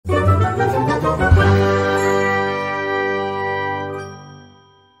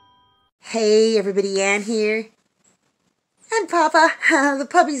Hey everybody, Ann here. And Papa. The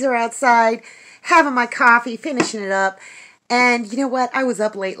puppies are outside having my coffee, finishing it up. And you know what? I was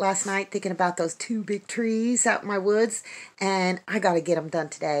up late last night thinking about those two big trees out in my woods. And I got to get them done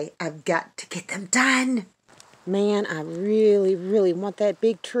today. I've got to get them done. Man, I really, really want that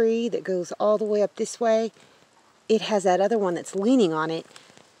big tree that goes all the way up this way. It has that other one that's leaning on it.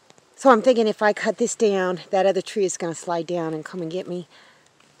 So I'm thinking if I cut this down, that other tree is going to slide down and come and get me.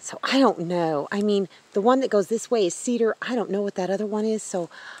 So I don't know. I mean, the one that goes this way is cedar. I don't know what that other one is, so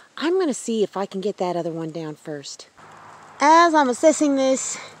I'm going to see if I can get that other one down first. As I'm assessing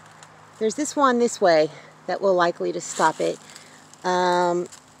this, there's this one this way that will likely to stop it.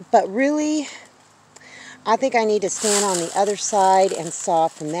 But really, I think I need to stand on the other side and saw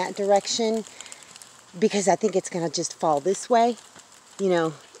from that direction because I think it's going to just fall this way, you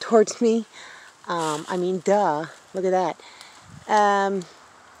know, towards me. I mean, duh. Look at that.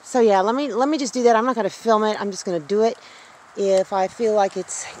 So yeah, let me just do that. I'm not going to film it. I'm just going to do it. If I feel like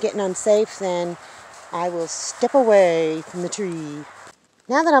it's getting unsafe, then I will step away from the tree.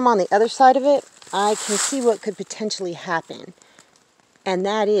 Now that I'm on the other side of it, I can see what could potentially happen. And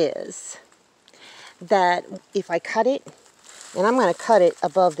that is that if I cut it, and I'm going to cut it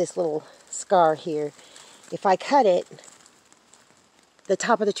above this little scar here. If I cut it, the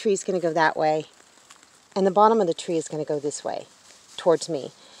top of the tree is going to go that way, and the bottom of the tree is going to go this way, towards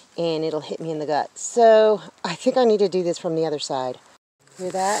me. And it'll hit me in the gut. So I think I need to do this from the other side. Hear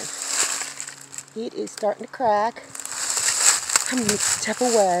that? It is starting to crack. I'm going to step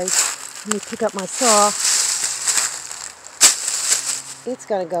away. Let me pick up my saw. It's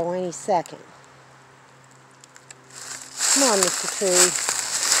going to go any second. Come on, Mr. Tree.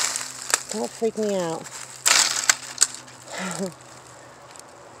 Don't freak me out.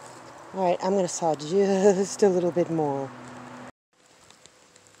 Alright, I'm going to saw just a little bit more.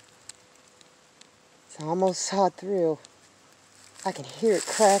 It's almost sawed through. I can hear it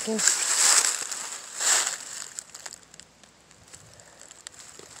cracking.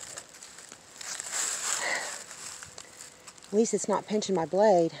 At least it's not pinching my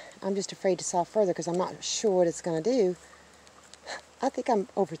blade. I'm just afraid to saw further because I'm not sure what it's going to do. I think I'm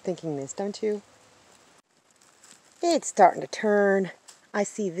overthinking this, don't you? It's starting to turn. I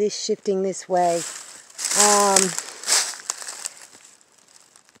see this shifting this way.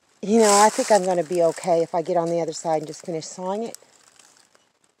 You know, I think I'm going to be okay if I get on the other side and just finish sawing it.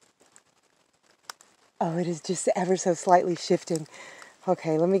 Oh, it is just ever so slightly shifting.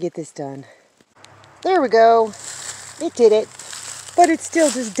 Okay, let me get this done. There we go. It did it. But it's still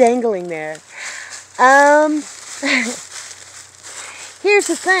just dangling there. Here's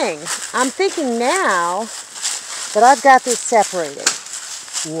the thing. I'm thinking now that I've got this separated.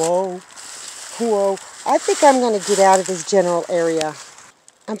 Whoa. Whoa. I think I'm going to get out of this general area.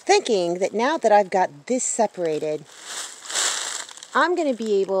 I'm thinking that now that I've got this separated, I'm going to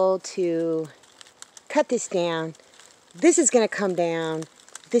be able to cut this down. This is going to come down.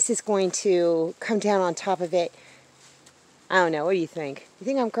 This is going to come down on top of it. I don't know. What do you think? You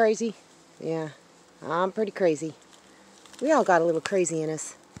think I'm crazy? Yeah, I'm pretty crazy. We all got a little crazy in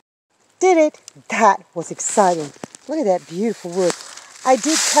us. Did it! That was exciting. Look at that beautiful wood. I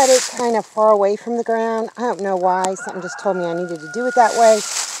did cut it kind of far away from the ground. I don't know why. Something just told me I needed to do it that way.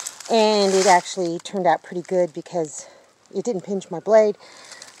 And it actually turned out pretty good because it didn't pinch my blade.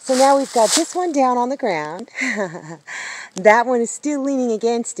 So now we've got this one down on the ground. That one is still leaning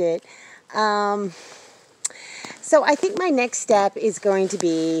against it. So I think my next step is going to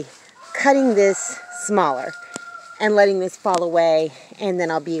be cutting this smaller and letting this fall away. And then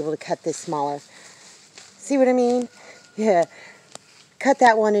I'll be able to cut this smaller. See what I mean? Yeah. Cut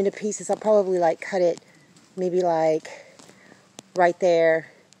that one into pieces. I'll probably cut it maybe right there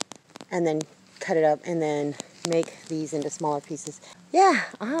and then cut it up and then make these into smaller pieces. Yeah,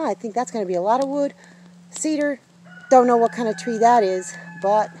 I think that's going to be a lot of wood. Cedar, don't know what kind of tree that is,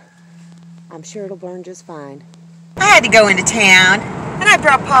 but I'm sure it'll burn just fine. I had to go into town and I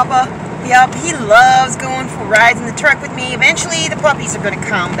brought Papa. Yep, he loves going for rides in the truck with me. Eventually the puppies are going to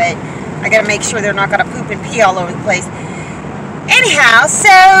come, but I got to make sure they're not going to poop and pee all over the place. Anyhow, so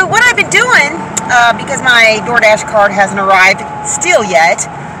what I've been doing, because my DoorDash card hasn't arrived still yet,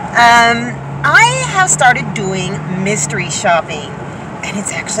 I have started doing mystery shopping, and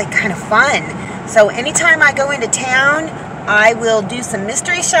it's actually kind of fun. So anytime I go into town, I will do some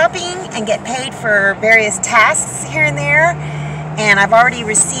mystery shopping and get paid for various tasks here and there, and I've already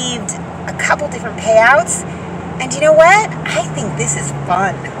received a couple different payouts. And you know what? I think this is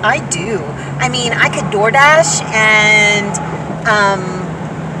fun. I do. I mean, I could DoorDash and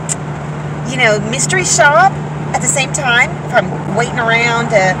you know, mystery shop at the same time if I'm waiting around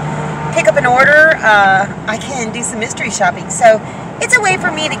to pick up an order, I can do some mystery shopping. So it's a way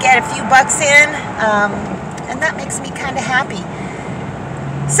for me to get a few bucks in, and that makes me kind of happy.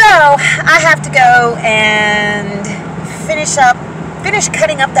 So I have to go and finish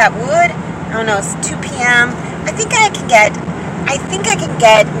cutting up that wood. I don't know, it's 2 p.m. I think I can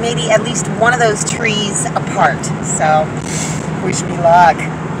get maybe at least one of those trees apart. So wish me luck.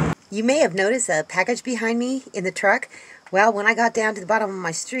 You may have noticed a package behind me in the truck. Well, when I got down to the bottom of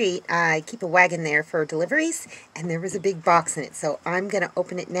my street, I keep a wagon there for deliveries, and there was a big box in it. So I'm going to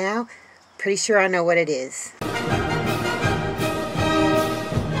open it now. Pretty sure I know what it is.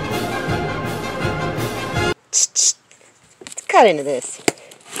 Let's cut into this.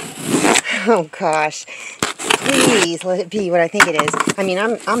 Oh gosh. Please let it be what I think it is. I mean,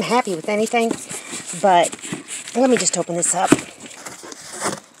 I'm happy with anything, but let me just open this up.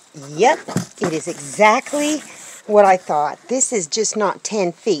 Yep, it is exactly what I thought. This is just not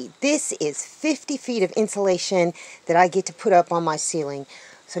 10 feet. This is 50 feet of insulation that I get to put up on my ceiling.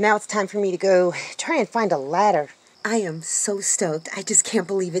 So now it's time for me to go try and find a ladder. I am so stoked. I just can't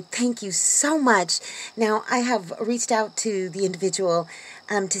believe it. Thank you so much. Now, I have reached out to the individual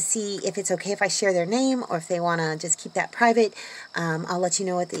to see if it's okay if I share their name or if they want to just keep that private. I'll let you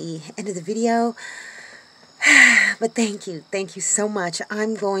know at the end of the video. But thank you so much.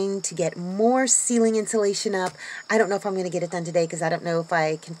 I'm going to get more ceiling insulation up. I don't know if I'm going to get it done today because I don't know if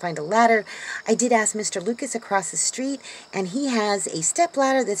I can find a ladder. I did ask Mr. Lucas across the street, and he has a step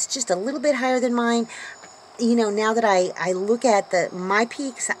ladder that's just a little bit higher than mine. You know, now that I look at my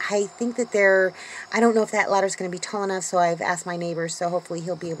peaks, I think that I don't know if that ladder is going to be tall enough, so I've asked my neighbor, so hopefully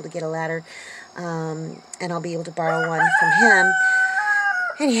he'll be able to get a ladder, and I'll be able to borrow one from him.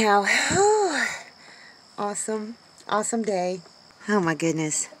 Anyhow, awesome day. Oh my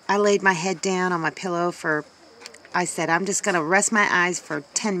goodness. I laid my head down on my pillow I said, I'm just going to rest my eyes for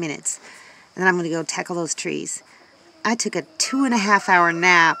 10 minutes, and then I'm going to go tackle those trees. I took a 2.5-hour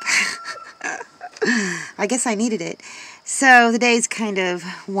nap. I guess I needed it. So the day's kind of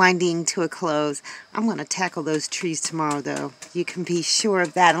winding to a close. I'm going to tackle those trees tomorrow, though. You can be sure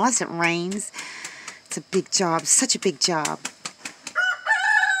of that, unless it rains. It's a big job, such a big job.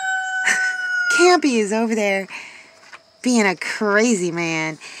 Campy is over there being a crazy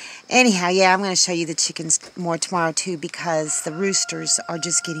man. Anyhow, yeah, I'm going to show you the chickens more tomorrow, too, because the roosters are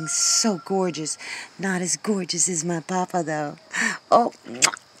just getting so gorgeous. Not as gorgeous as my papa, though. Oh,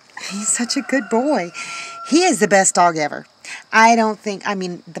 he's such a good boy. He is the best dog ever. I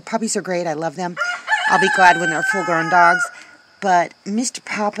mean, the puppies are great. I love them. I'll be glad when they're full-grown dogs. But Mr.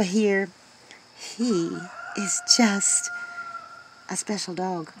 Papa here, he is just a special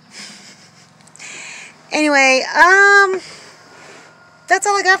dog. Anyway, that's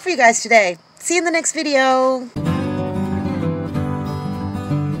all I got for you guys today. See you in the next video.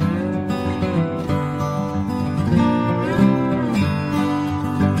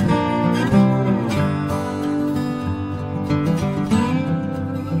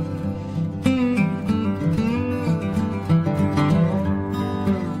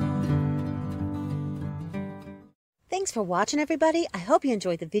 Thanks for watching, everybody. I hope you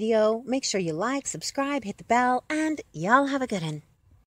enjoyed the video. Make sure you like, subscribe, hit the bell, and y'all have a good one.